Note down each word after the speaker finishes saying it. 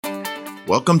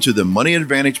Welcome to the Money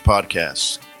Advantage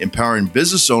Podcast, empowering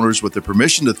business owners with the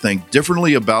permission to think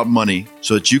differently about money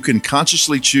so that you can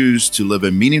consciously choose to live a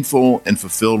meaningful and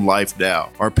fulfilled life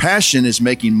now. Our passion is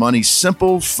making money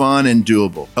simple, fun, and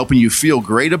doable, helping you feel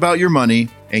great about your money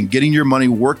and getting your money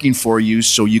working for you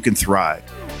so you can thrive.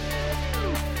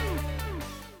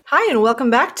 Hi, and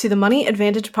welcome back to the Money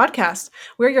Advantage Podcast.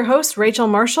 We're your hosts, Rachel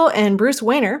Marshall and Bruce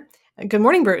Weiner. Good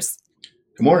morning, Bruce.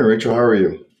 Good morning, Rachel. How are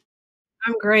you?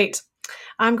 I'm great.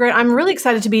 I'm really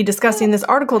excited to be discussing this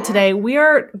article today. We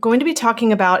are going to be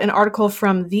talking about an article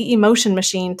from The Emotion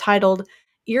Machine titled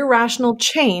Irrational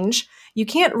Change. You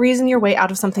can't reason your way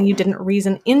out of something you didn't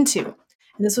reason into.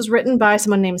 And this was written by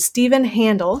someone named Stephen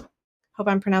Handel. Hope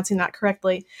I'm pronouncing that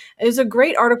correctly. It was a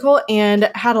great article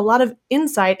and had a lot of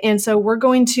insight. And so we're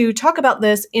going to talk about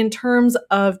this in terms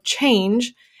of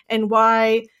change and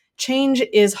why change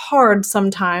is hard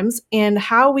sometimes and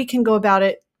how we can go about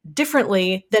it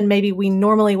differently than maybe we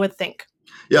normally would think.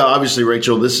 Yeah, obviously,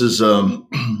 Rachel, this is,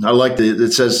 I like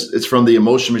it says it's from The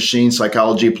Emotion Machine,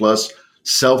 Psychology Plus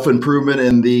Self-Improvement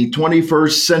in the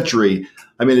 21st Century.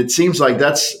 I mean, it seems like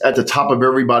that's at the top of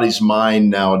everybody's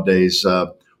mind nowadays.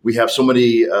 We have so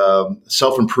many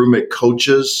self-improvement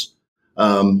coaches.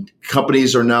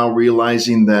 Companies are now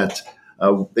realizing that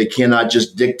they cannot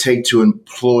just dictate to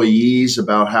employees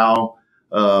about how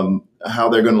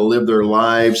they're going to live their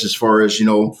lives as far as,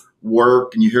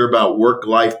 work. And you hear about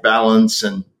work-life balance,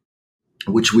 and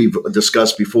which we've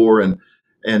discussed before.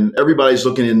 And everybody's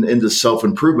looking into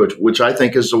self-improvement, which I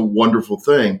think is a wonderful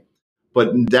thing.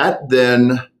 But that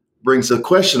then brings the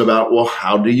question about, well,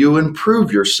 how do you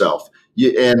improve yourself?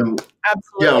 Absolutely.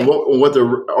 Yeah, what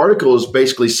the article is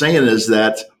basically saying is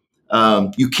that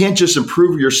you can't just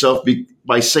improve yourself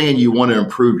by saying you want to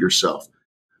improve yourself,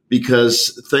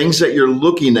 because things that you're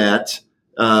looking at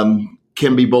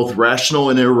can be both rational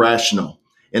and irrational.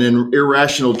 And in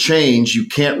irrational change, you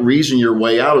can't reason your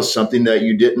way out of something that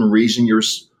you didn't reason your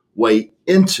way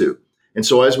into. And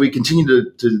so as we continue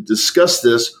to discuss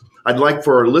this, I'd like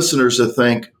for our listeners to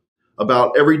think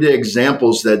about everyday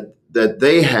examples that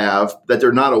they have that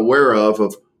they're not aware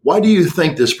of why do you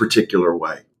think this particular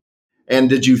way? And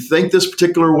did you think this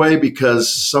particular way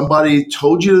because somebody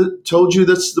told you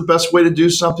that's the best way to do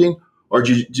something? Or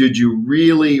did you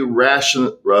really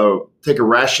take a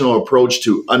rational approach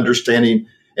to understanding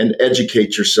and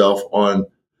educate yourself on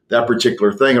that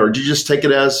particular thing? Or did you just take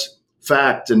it as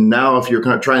fact? And now if you're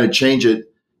kind of trying to change it,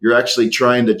 you're actually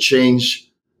trying to change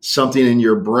something in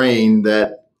your brain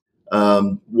that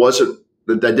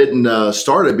didn't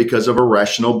start it because of a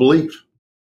rational belief.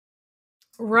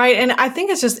 Right. And I think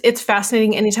it's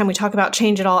fascinating anytime we talk about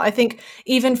change at all. I think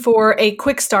even for a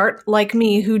quick start like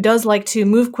me, who does like to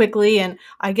move quickly and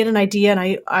I get an idea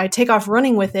and I take off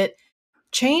running with it,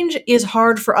 change is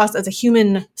hard for us as a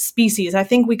human species. I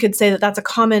think we could say that that's a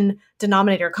common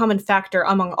denominator, a common factor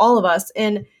among all of us.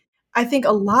 And I think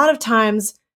a lot of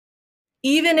times,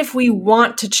 even if we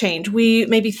want to change, we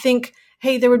maybe think,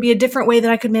 hey, there would be a different way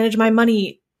that I could manage my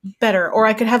money better, or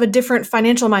I could have a different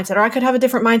financial mindset, or I could have a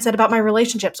different mindset about my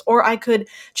relationships, or I could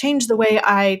change the way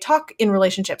I talk in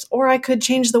relationships, or I could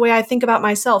change the way I think about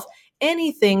myself.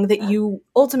 Anything that you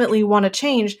ultimately want to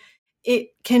change, it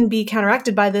can be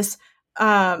counteracted by this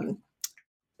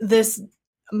this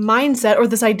mindset or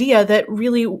this idea that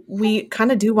really we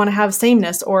kind of do want to have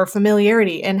sameness or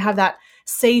familiarity and have that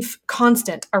safe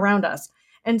constant around us.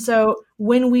 And so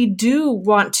when we do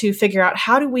want to figure out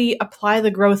how do we apply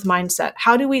the growth mindset,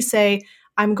 how do we say,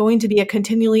 I'm going to be a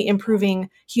continually improving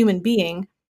human being,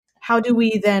 how do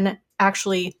we then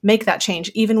actually make that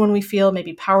change, even when we feel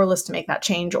maybe powerless to make that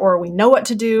change, or we know what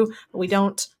to do, but we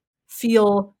don't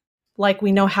feel like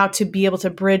we know how to be able to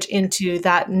bridge into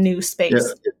that new space.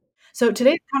 Yeah. So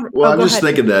today's I'm just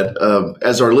thinking that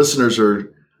as our listeners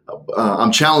are,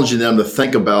 I'm challenging them to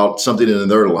think about something in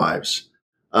their lives.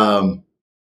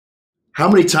 How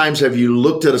many times have you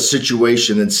looked at a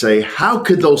situation and say, how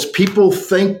could those people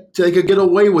think they could get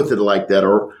away with it like that?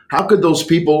 Or how could those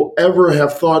people ever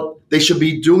have thought they should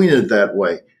be doing it that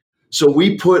way? So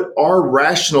we put our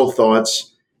rational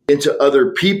thoughts into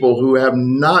other people who have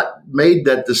not made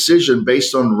that decision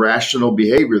based on rational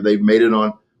behavior. They've made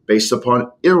it based upon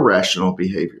irrational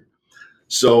behavior.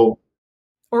 So,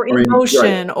 or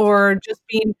emotion, right, or just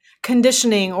being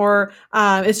conditioning, or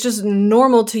it's just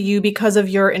normal to you because of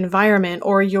your environment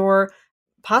or your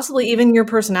possibly even your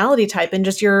personality type and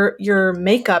just your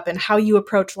makeup and how you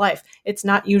approach life. It's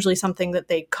not usually something that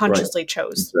they consciously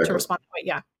chose to respond to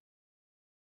it.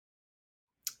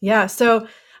 Yeah. So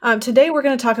Today, we're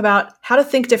going to talk about how to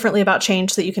think differently about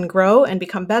change so that you can grow and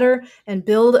become better and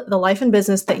build the life and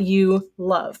business that you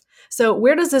love. So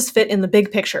where does this fit in the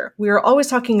big picture? We are always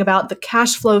talking about the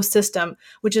cash flow system,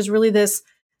 which is really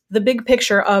the big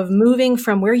picture of moving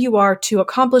from where you are to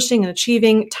accomplishing and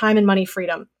achieving time and money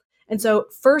freedom. And so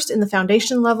first, in the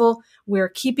foundation level, we're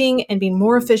keeping and being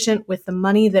more efficient with the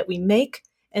money that we make.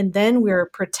 And then we're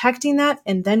protecting that.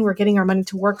 And then we're getting our money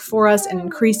to work for us and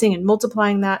increasing and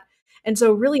multiplying that. And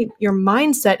so really your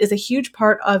mindset is a huge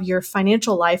part of your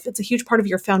financial life. It's a huge part of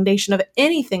your foundation of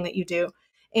anything that you do.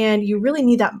 And you really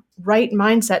need that right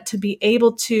mindset to be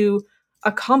able to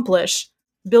accomplish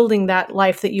building that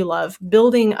life that you love,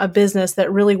 building a business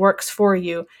that really works for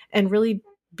you, and really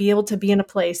be able to be in a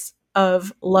place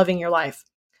of loving your life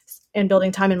and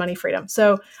building time and money freedom.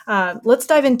 So let's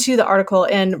dive into the article.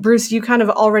 And Bruce, you kind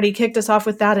of already kicked us off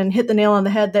with that and hit the nail on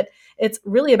the head that it's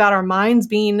really about our minds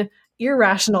being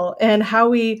irrational and how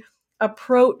we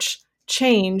approach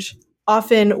change.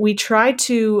 Often we try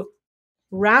to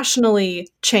rationally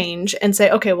change and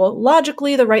say, okay, well,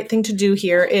 logically, the right thing to do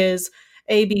here is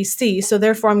A, B, C. So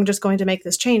therefore, I'm just going to make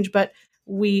this change. But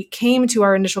we came to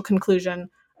our initial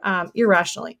conclusion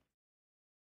irrationally.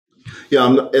 Yeah,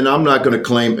 I'm not going to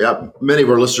claim. Many of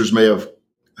our listeners may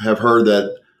have heard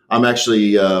that I'm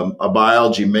actually a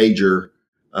biology major,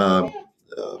 uh,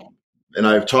 uh, and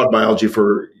I've taught biology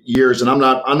for years. And I'm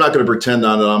not going to pretend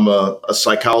that I'm a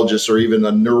psychologist or even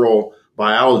a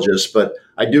neurobiologist, but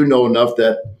I do know enough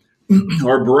that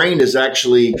our brain is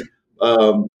actually,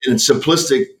 in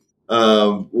simplistic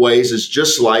ways, is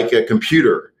just like a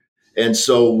computer. And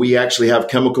so we actually have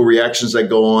chemical reactions that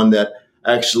go on that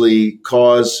actually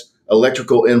cause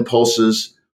electrical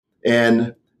impulses.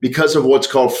 And because of what's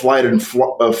called fight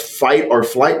or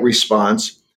flight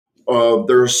response,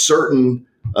 there are certain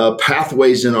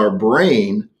pathways in our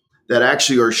brain that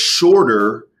actually are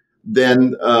shorter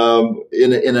than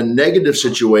in a negative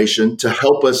situation to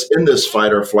help us in this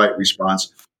fight or flight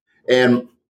response. And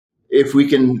if we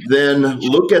can then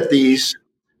look at these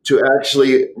to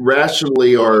actually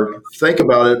rationally or think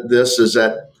about it, this is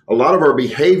that a lot of our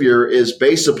behavior is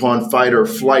based upon fight or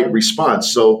flight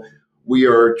response. So we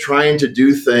are trying to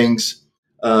do things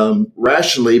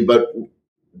rationally, but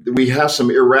we have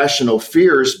some irrational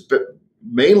fears, but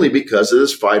mainly because of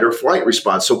this fight or flight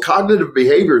response. So cognitive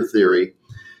behavior theory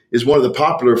is one of the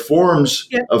popular forms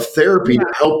of therapy to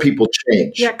help people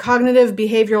change. Yeah, cognitive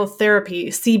behavioral therapy,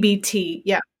 CBT.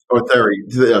 Yeah. Or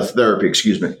therapy,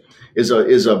 excuse me, is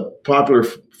a popular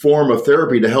form of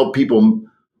therapy to help people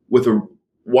with a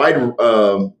wide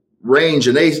range,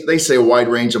 and they say a wide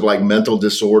range of like mental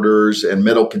disorders and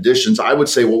mental conditions. I would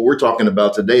say what we're talking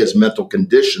about today is mental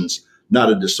conditions,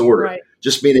 not a disorder. Right.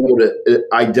 Just being able to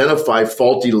identify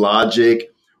faulty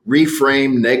logic,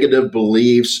 reframe negative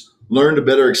beliefs, learn to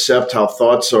better accept how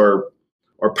thoughts are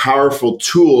powerful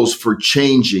tools for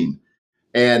changing.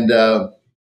 And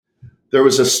there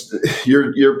was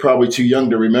you're probably too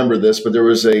young to remember this, but there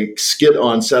was a skit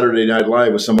on Saturday Night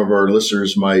Live, with some of our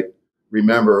listeners might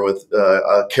remember, with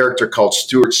a character called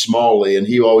Stuart Smalley, and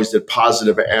he always did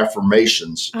positive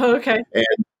affirmations. Oh, okay.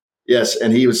 And yes,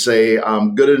 and he would say,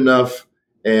 "I'm good enough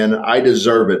and I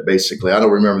deserve it," basically. I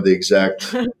don't remember the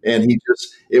exact. And he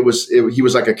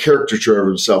was like a caricature of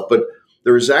himself. But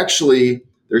there's actually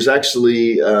research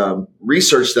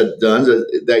that done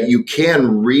that you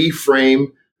can reframe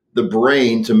the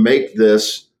brain to make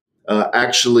this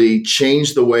actually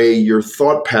change the way your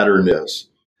thought pattern is.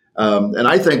 And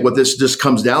I think what this just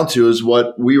comes down to is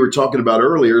what we were talking about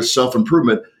earlier,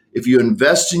 self-improvement. If you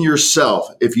invest in yourself,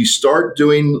 if you start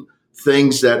doing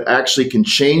things that actually can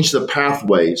change the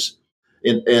pathways,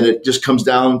 and it just comes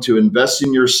down to invest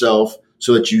in yourself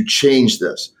so that you change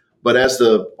this. But as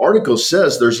the article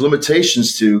says, there's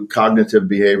limitations to cognitive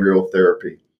behavioral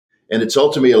therapy. And it's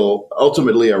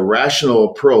ultimately a rational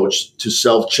approach to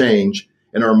self-change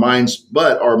in our minds,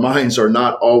 but our minds are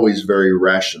not always very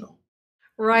rational.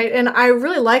 Right. And I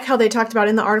really like how they talked about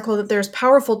in the article that there's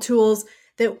powerful tools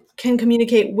that can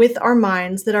communicate with our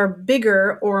minds that are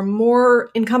bigger or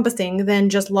more encompassing than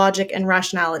just logic and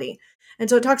rationality. And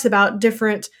so it talks about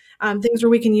different things where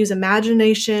we can use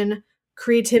imagination,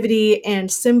 creativity,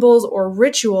 and symbols or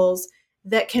rituals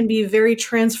that can be very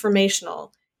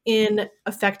transformational in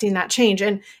affecting that change.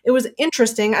 And it was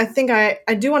interesting. I think I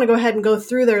do want to go ahead and go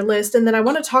through their list. And then I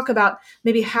want to talk about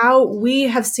maybe how we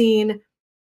have seen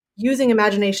using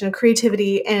imagination and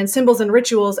creativity and symbols and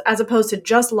rituals as opposed to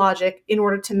just logic in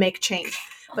order to make change.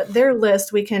 But their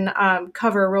list we can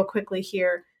cover real quickly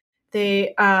here.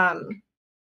 They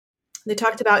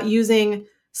talked about using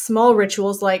small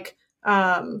rituals like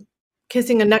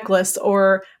kissing a necklace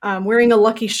or wearing a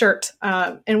lucky shirt.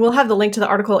 And we'll have the link to the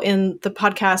article in the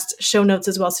podcast show notes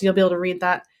as well, so you'll be able to read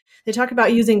that. They talk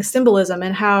about using symbolism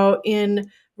and how in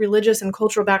religious and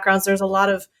cultural backgrounds, there's a lot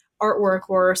of artwork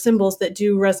or symbols that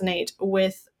do resonate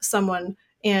with someone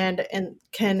and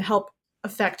can help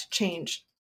affect change.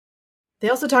 They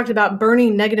also talked about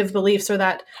burning negative beliefs, or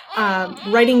that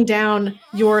writing down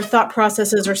your thought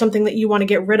processes or something that you want to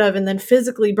get rid of and then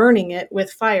physically burning it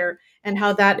with fire, and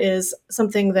how that is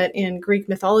something that in Greek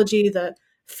mythology, the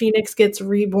phoenix gets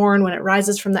reborn when it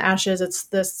rises from the ashes. It's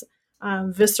this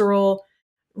visceral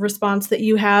response that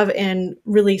you have, and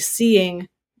really seeing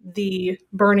the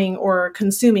burning or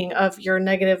consuming of your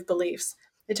negative beliefs.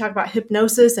 They talk about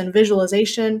hypnosis and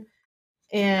visualization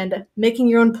and making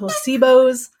your own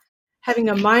placebos, having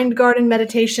a mind garden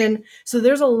meditation. So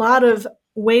there's a lot of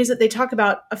ways that they talk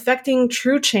about affecting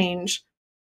true change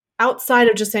outside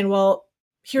of just saying, well,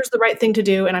 here's the right thing to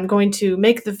do, and I'm going to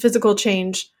make the physical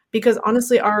change. Because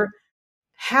honestly, our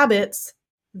habits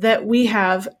that we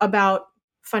have about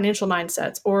financial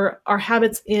mindsets, or our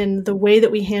habits in the way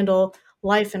that we handle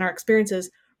life and our experiences,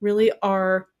 really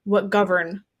are what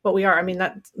govern what we are. I mean,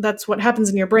 that's what happens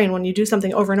in your brain when you do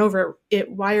something over and over.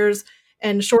 It wires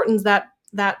and shortens that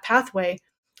pathway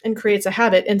and creates a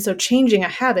habit. And so changing a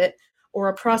habit or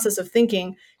a process of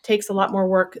thinking takes a lot more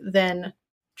work than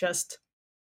just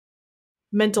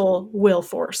mental will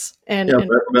force and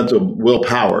mental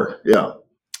willpower. Yeah.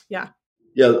 Yeah.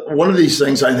 Yeah, one of these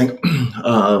things, I think,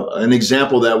 an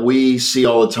example that we see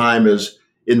all the time is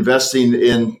investing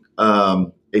in a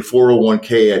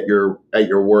 401k at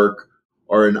your work,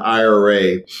 or an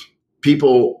IRA.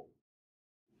 People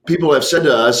have said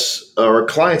to us, or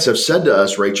clients have said to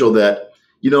us, Rachel, that,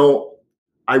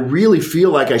 I really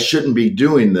feel like I shouldn't be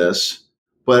doing this,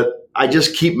 but I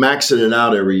just keep maxing it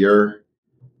out every year,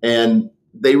 and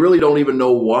they really don't even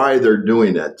know why they're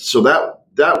doing it. So that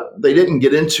they didn't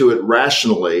get into it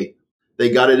rationally. They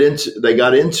got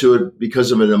into it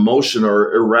because of an emotion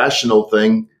or irrational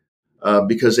thing,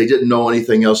 because they didn't know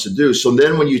anything else to do. So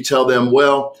then when you tell them,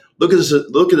 well, look at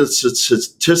the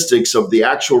statistics of the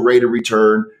actual rate of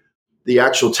return, the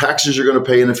actual taxes you're going to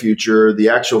pay in the future, the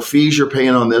actual fees you're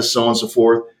paying on this, so on and so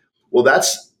forth. Well,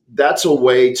 that's a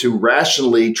way to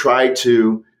rationally try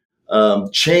to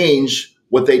change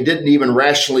what they didn't even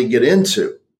rationally get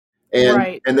into.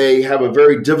 And they have a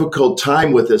very difficult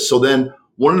time with this. So then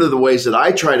one of the ways that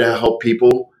I try to help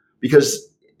people, because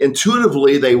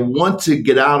intuitively they want to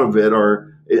get out of it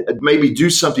or maybe do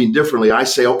something differently, I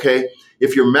say, okay,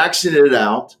 if you're maxing it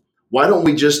out, why don't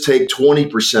we just take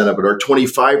 20% of it or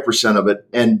 25% of it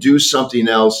and do something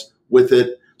else with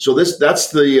it? So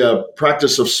that's the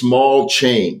practice of small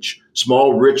change,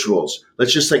 small rituals.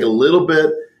 Let's just take a little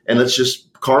bit and let's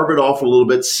just carve it off a little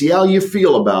bit, see how you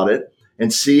feel about it,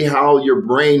 and see how your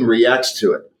brain reacts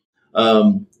to it.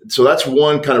 So that's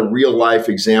one kind of real life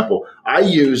example. I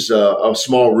use a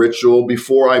small ritual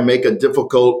before I make a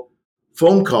difficult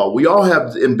phone call. We all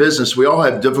have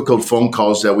difficult phone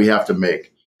calls that we have to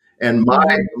make. And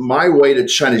my way to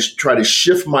try to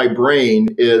shift my brain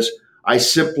is I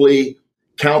simply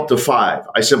count to 5.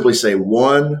 I simply say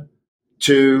 1,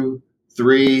 2,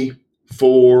 3,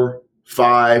 4,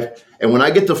 5. And when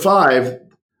I get to 5,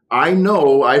 I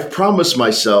know I've promised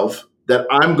myself that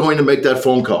I'm going to make that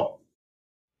phone call.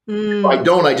 If I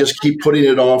don't, I just keep putting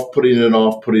it off, putting it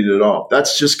off, putting it off.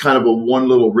 That's just kind of a one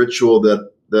little ritual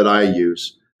that I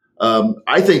use.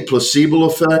 I think placebo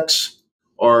effects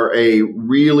are a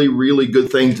really, really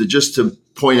good thing to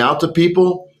point out to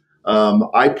people.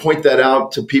 I point that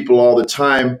out to people all the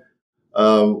time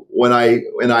when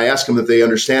I ask them if they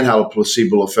understand how a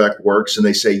placebo effect works, and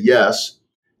they say yes.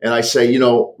 And I say,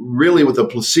 really with a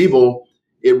placebo,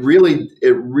 it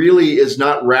really is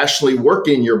not rationally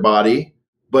working in your body,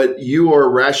 but you are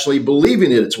rationally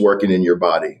believing it's working in your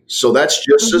body. So that's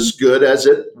just as good as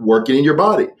it working in your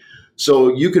body.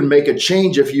 So you can make a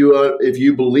change if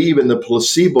you believe in the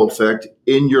placebo effect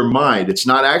in your mind. It's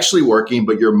not actually working,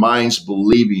 but your mind's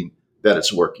believing that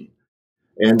it's working.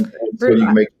 And so you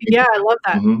can make. Yeah, I love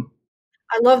that. Mm-hmm.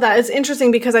 I love that. It's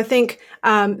interesting because I think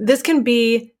this can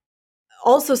be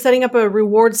also setting up a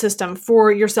reward system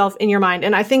for yourself in your mind.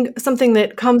 And I think something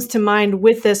that comes to mind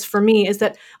with this for me is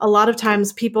that a lot of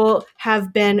times people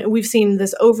we've seen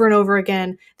this over and over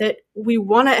again, that we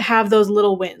want to have those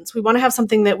little wins. We want to have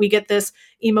something that we get this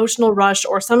emotional rush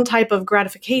or some type of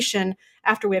gratification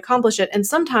after we accomplish it. And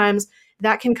sometimes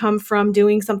that can come from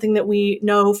doing something that we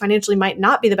know financially might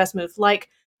not be the best move. Like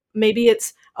maybe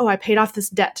it's, I paid off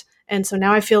this debt. And so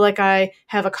now I feel like I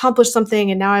have accomplished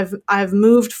something, and now I've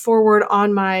moved forward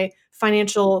on my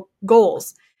financial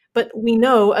goals. But we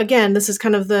know, again, this is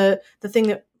kind of the thing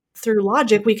that through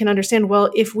logic, we can understand,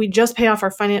 well, if we just pay off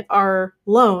our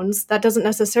loans, that doesn't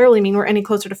necessarily mean we're any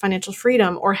closer to financial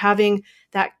freedom or having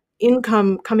that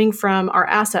income coming from our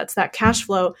assets, that cash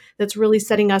flow that's really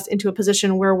setting us into a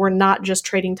position where we're not just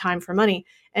trading time for money.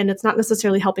 And it's not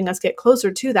necessarily helping us get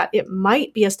closer to that. It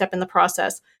might be a step in the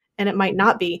process and it might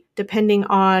not be, depending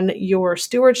on your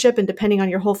stewardship and depending on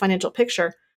your whole financial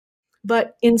picture.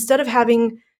 But instead of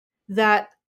having that,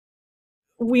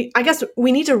 I guess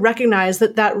we need to recognize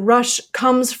that that rush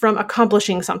comes from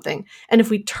accomplishing something. And if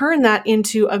we turn that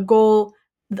into a goal,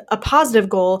 a positive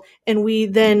goal, and we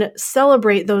then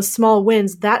celebrate those small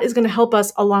wins, that is going to help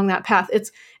us along that path.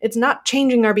 It's not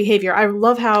changing our behavior. I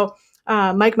love how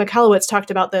Mike Michalowicz talked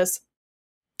about this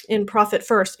in Profit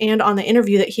First and on the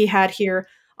interview that he had here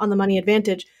on the Money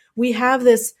Advantage. We have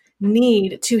this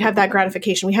need to have that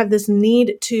gratification. We have this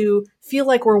need to feel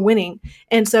like we're winning.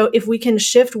 And so if we can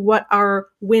shift what our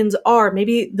wins are,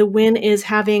 maybe the win is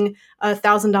having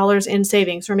 $1,000 in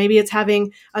savings, or maybe it's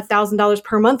having $1,000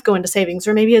 per month go into savings,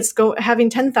 or maybe it's having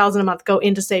 $10,000 a month go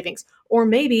into savings, or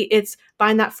maybe it's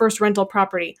buying that first rental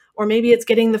property, or maybe it's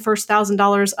getting the first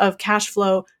 $1,000 of cash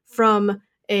flow from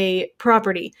a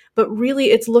property. But really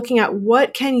it's looking at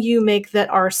what can you make that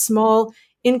are small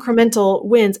incremental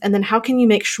wins, and then how can you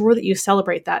make sure that you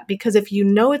celebrate that? Because if you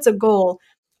know it's a goal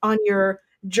on your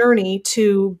journey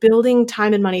to building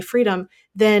time and money freedom,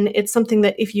 then it's something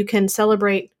that if you can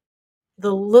celebrate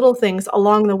the little things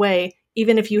along the way,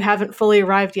 even if you haven't fully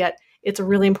arrived yet, it's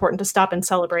really important to stop and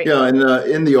celebrate. Yeah, and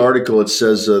in the article it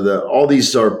says that all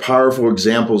these are powerful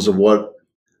examples of what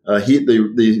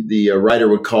the writer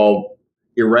would call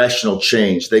irrational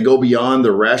change. They go beyond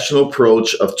the rational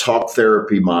approach of talk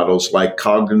therapy models like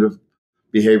cognitive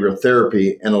behavioral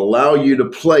therapy and allow you to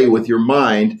play with your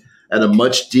mind at a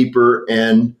much deeper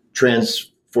and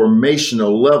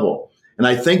transformational level. And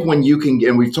I think when you can,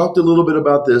 and we've talked a little bit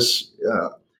about this,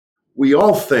 we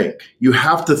all think you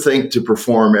have to think to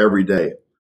perform every day.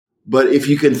 But if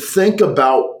you can think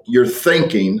about your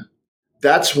thinking,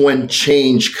 that's when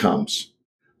change comes.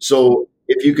 So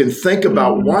if you can think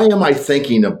about why am I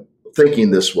thinking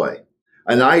this way?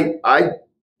 And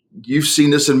you've seen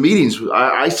this in meetings.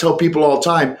 I tell people all the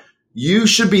time, you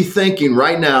should be thinking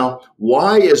right now,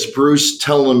 why is Bruce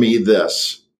telling me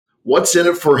this? What's in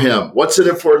it for him? What's in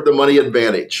it for the money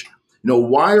advantage?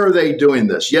 Why are they doing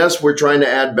this? Yes, we're trying to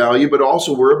add value, but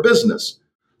also we're a business.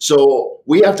 So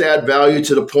we have to add value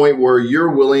to the point where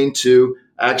you're willing to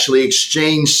actually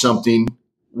exchange something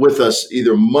with us,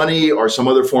 either money or some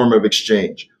other form of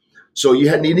exchange. So you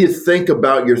need to think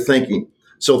about your thinking.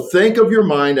 So think of your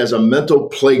mind as a mental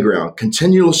playground.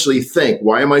 Continuously think,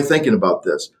 why am I thinking about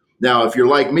this? Now, if you're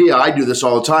like me, I do this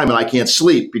all the time and I can't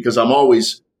sleep because I'm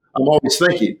always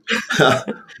thinking.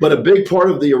 But a big part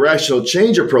of the irrational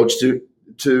change approach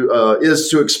is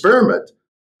to experiment.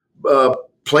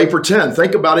 Play pretend.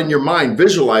 Think about it in your mind.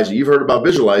 Visualize it. You've heard about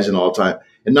visualizing all the time.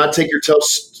 And not take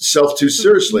yourself too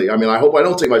seriously. I mean, I hope I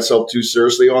don't take myself too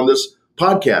seriously on this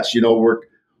podcast.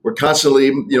 We're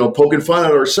constantly, poking fun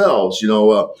at ourselves.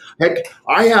 Heck,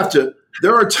 I have to.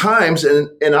 There are times,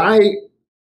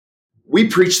 we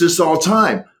preach this all the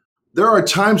time. There are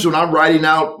times when I'm writing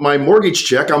out my mortgage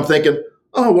check, I'm thinking,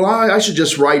 oh well, I should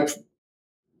just add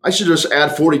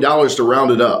 $40 to round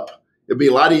it up. It'd be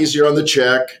a lot easier on the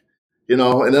check, And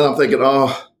then I'm thinking,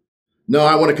 oh no,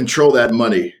 I want to control that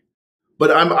money. But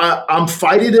I'm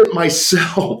fighting it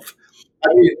myself. I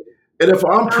mean, and if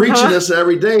I'm preaching this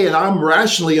every day and I'm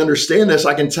rationally understand this,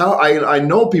 I can tell. I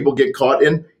know people get caught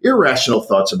in irrational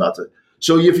thoughts about it.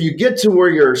 So if you get to where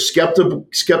you're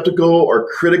skeptical or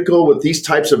critical with these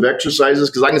types of exercises,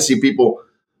 because I can see people,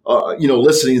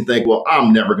 listening and think, well,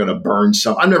 I'm never going to burn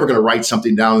something. I'm never going to write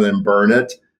something down and then burn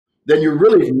it. Then you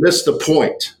really miss the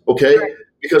point, okay? Right.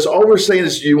 Because all we're saying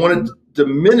is you want to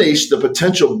diminish the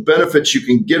potential benefits you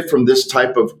can get from this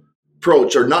type of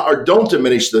approach, or don't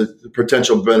diminish the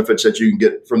potential benefits that you can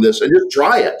get from this, and just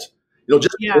try it.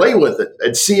 Just play with it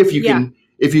and see if you can,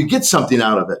 if you get something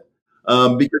out of it.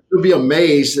 Because you'll be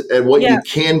amazed at what you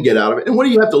can get out of it. And what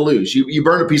do you have to lose? You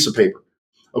burn a piece of paper,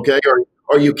 okay?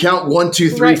 Or you count 1, 2,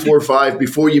 3, 4, 5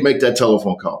 before you make that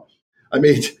telephone call. I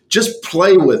mean, just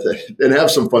play with it and have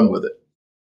some fun with it.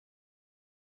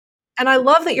 And I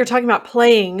love that you're talking about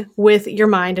playing with your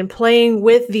mind and playing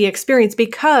with the experience,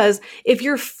 because if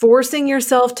you're forcing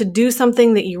yourself to do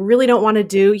something that you really don't want to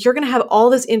do, you're going to have all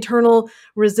this internal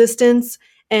resistance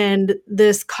and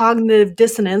this cognitive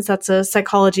dissonance. That's a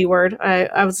psychology word.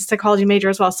 I was a psychology major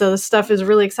as well, so this stuff is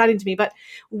really exciting to me. But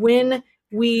when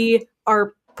we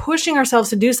are pushing ourselves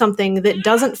to do something that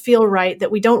doesn't feel right, that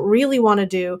we don't really want to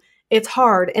do, it's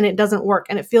hard and it doesn't work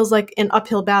and it feels like an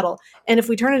uphill battle. And if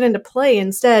we turn it into play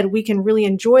instead, we can really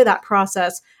enjoy that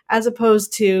process as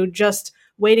opposed to just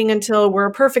waiting until we're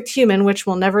a perfect human, which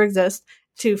will never exist,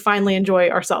 to finally enjoy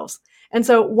ourselves. And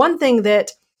so one thing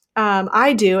that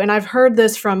I do, and I've heard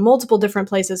this from multiple different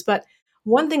places, but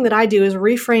one thing that I do is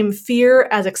reframe fear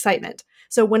as excitement.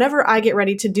 So whenever I get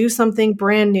ready to do something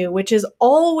brand new, which is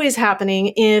always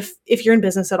happening if you're in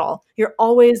business at all, you're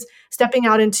always stepping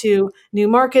out into new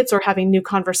markets or having new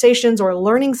conversations or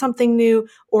learning something new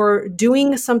or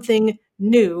doing something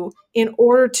new in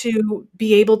order to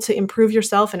be able to improve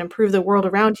yourself and improve the world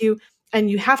around you.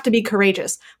 And you have to be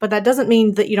courageous, but that doesn't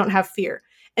mean that you don't have fear.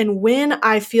 And when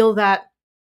I feel that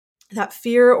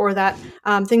fear or that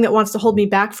thing that wants to hold me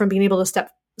back from being able to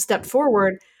step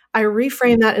forward, I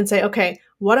reframe that and say, okay,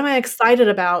 what am I excited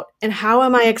about and how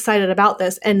am I excited about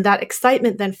this? And that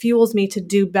excitement then fuels me to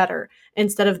do better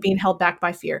instead of being held back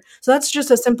by fear. So that's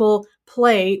just a simple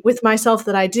play with myself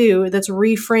that I do that's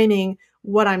reframing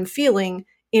what I'm feeling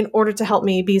in order to help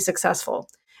me be successful.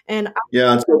 And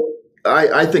Yeah, so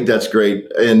I think that's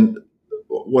great. And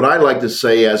what I like to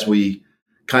say as we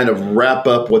kind of wrap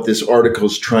up what this article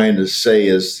is trying to say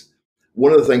is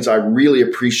one of the things I really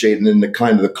appreciate and in the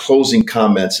kind of the closing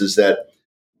comments is that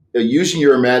using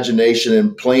your imagination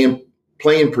and playing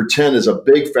pretend is a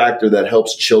big factor that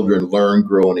helps children learn,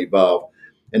 grow, and evolve.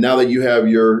 And now that you have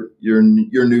your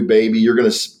new baby, you're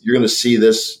gonna see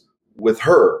this with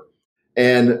her.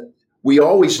 And we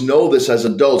always know this as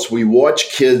adults. We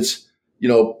watch kids,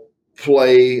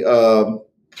 play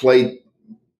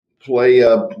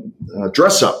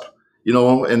dress up,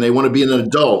 and they want to be an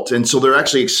adult. And so they're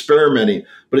actually experimenting.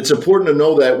 But it's important to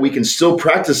know that we can still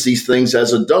practice these things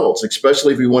as adults,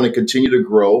 especially if we want to continue to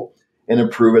grow and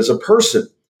improve as a person.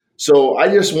 So I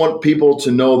just want people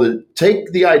to know that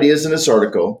take the ideas in this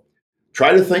article,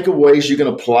 try to think of ways you can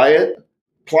apply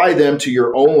them to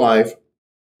your own life,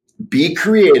 be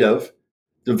creative,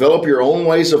 develop your own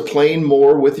ways of playing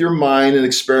more with your mind and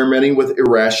experimenting with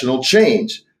irrational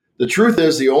change. The truth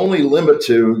is the only limit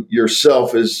to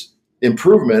yourself is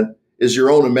improvement is your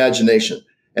own imagination.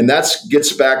 And that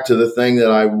gets back to the thing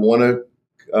that I want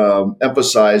to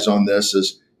emphasize on this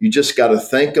is you just got to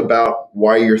think about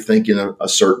why you're thinking a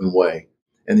certain way.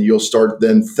 And you'll start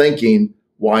then thinking,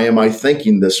 why am I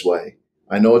thinking this way?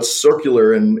 I know it's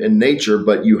circular in nature,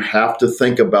 but you have to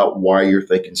think about why you're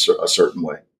thinking a certain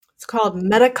way. It's called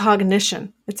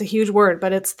metacognition. It's a huge word,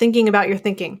 but it's thinking about your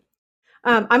thinking.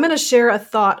 I'm going to share a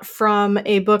thought from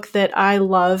a book that I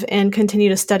love and continue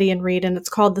to study and read, and it's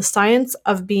called The Science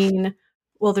of Being,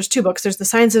 well, there's two books. There's The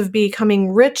Science of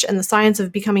Becoming Rich and The Science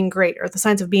of Becoming Great, or The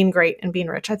Science of Being Great and Being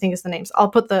Rich, I think is the names.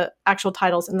 I'll put the actual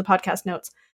titles in the podcast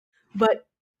notes. But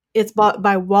it's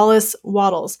by Wallace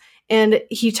Wattles, and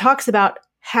he talks about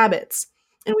habits,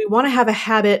 and we want to have a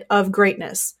habit of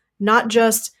greatness, not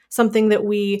just something that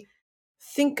we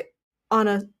think on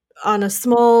a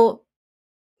small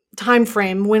time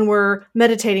frame when we're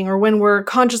meditating or when we're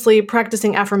consciously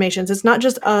practicing affirmations. It's not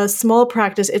just a small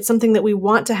practice. It's something that we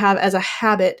want to have as a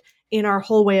habit in our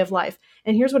whole way of life.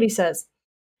 And here's what he says.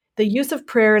 The use of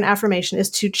prayer and affirmation is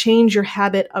to change your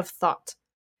habit of thought.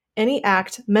 Any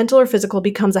act, mental or physical,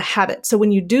 becomes a habit. So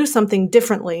when you do something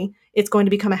differently, it's going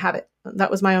to become a habit.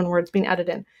 That was my own words being added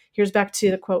in. Here's back to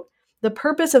the quote. The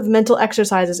purpose of mental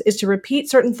exercises is to repeat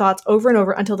certain thoughts over and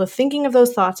over until the thinking of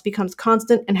those thoughts becomes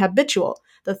constant and habitual.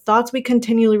 The thoughts we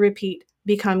continually repeat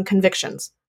become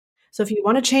convictions. So if you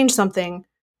want to change something,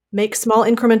 make small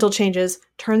incremental changes,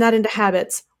 turn that into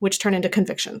habits, which turn into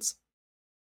convictions.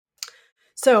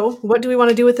 So what do we want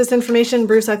to do with this information?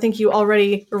 Bruce, I think you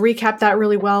already recapped that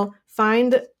really well.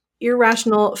 Find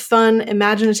irrational, fun,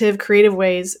 imaginative, creative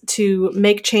ways to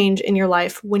make change in your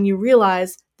life when you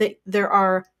realize that there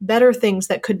are better things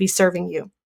that could be serving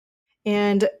you.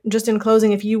 And just in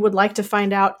closing, if you would like to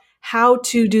find out how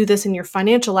to do this in your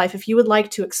financial life, if you would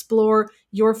like to explore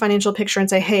your financial picture and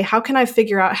say, hey, how can I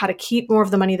figure out how to keep more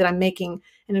of the money that I'm making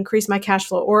and increase my cash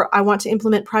flow? Or I want to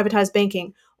implement privatized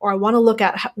banking, or I want to look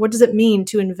at what does it mean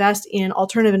to invest in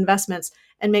alternative investments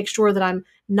and make sure that I'm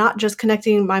not just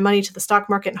connecting my money to the stock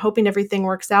market and hoping everything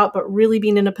works out, but really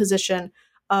being in a position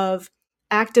of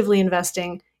actively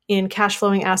investing in cash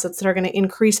flowing assets that are going to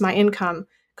increase my income.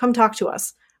 Come talk to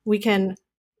us.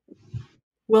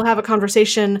 We'll have a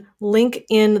conversation link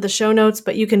in the show notes,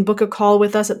 but you can book a call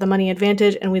with us at The Money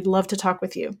Advantage, and we'd love to talk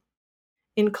with you.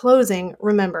 In closing,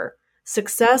 remember,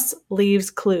 success leaves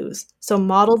clues. So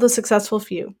model the successful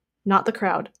few, not the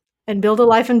crowd, and build a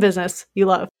life and business you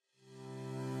love.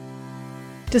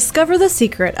 Discover the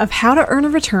secret of how to earn a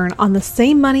return on the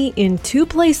same money in two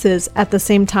places at the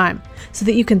same time so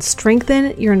that you can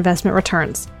strengthen your investment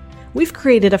returns. we've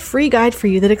created a free guide for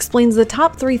you that explains the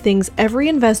top 3 things every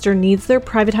investor needs their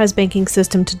privatized banking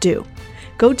system to do.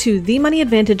 Go to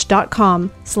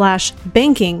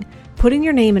themoneyadvantage.com/banking, put in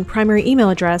your name and primary email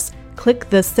address, click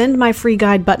the Send My Free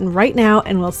Guide button right now,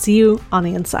 and we'll see you on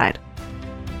the inside.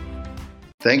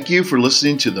 Thank you for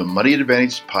listening to the Money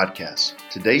Advantage podcast.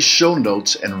 Today's show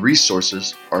notes and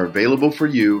resources are available for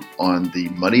you on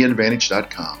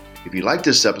themoneyadvantage.com. If you like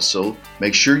this episode,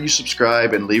 make sure you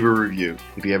subscribe and leave a review.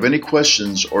 If you have any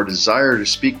questions or desire to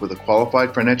speak with a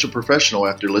qualified financial professional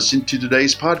after listening to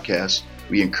today's podcast,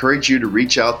 we encourage you to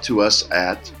reach out to us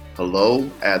at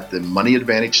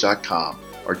hello@themoneyadvantage.com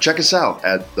or check us out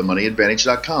at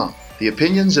themoneyadvantage.com. The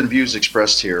opinions and views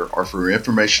expressed here are for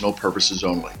informational purposes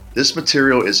only. This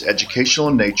material is educational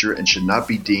in nature and should not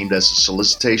be deemed as a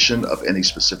solicitation of any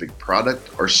specific product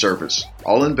or service.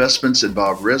 All investments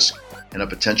involve risk and a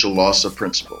potential loss of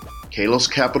principal. Kalos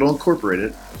Capital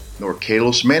Incorporated nor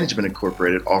Kalos Management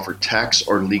Incorporated offer tax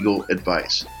or legal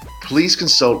advice. Please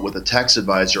consult with a tax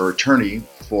advisor or attorney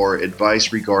for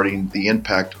advice regarding the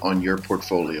impact on your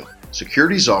portfolio.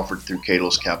 Securities offered through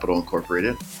Kalos Capital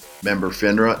Incorporated, member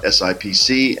FINRA,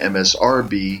 SIPC,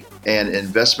 MSRB, and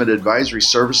investment advisory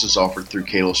services offered through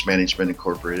Kalos Management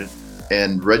Incorporated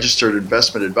and registered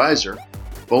investment advisor,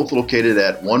 both located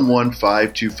at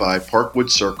 11525 Parkwood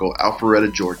Circle,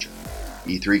 Alpharetta, Georgia.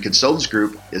 E3 Consultants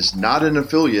Group is not an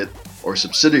affiliate or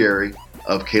subsidiary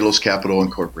of Kalos Capital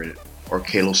Incorporated or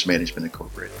Kalos Management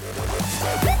Incorporated.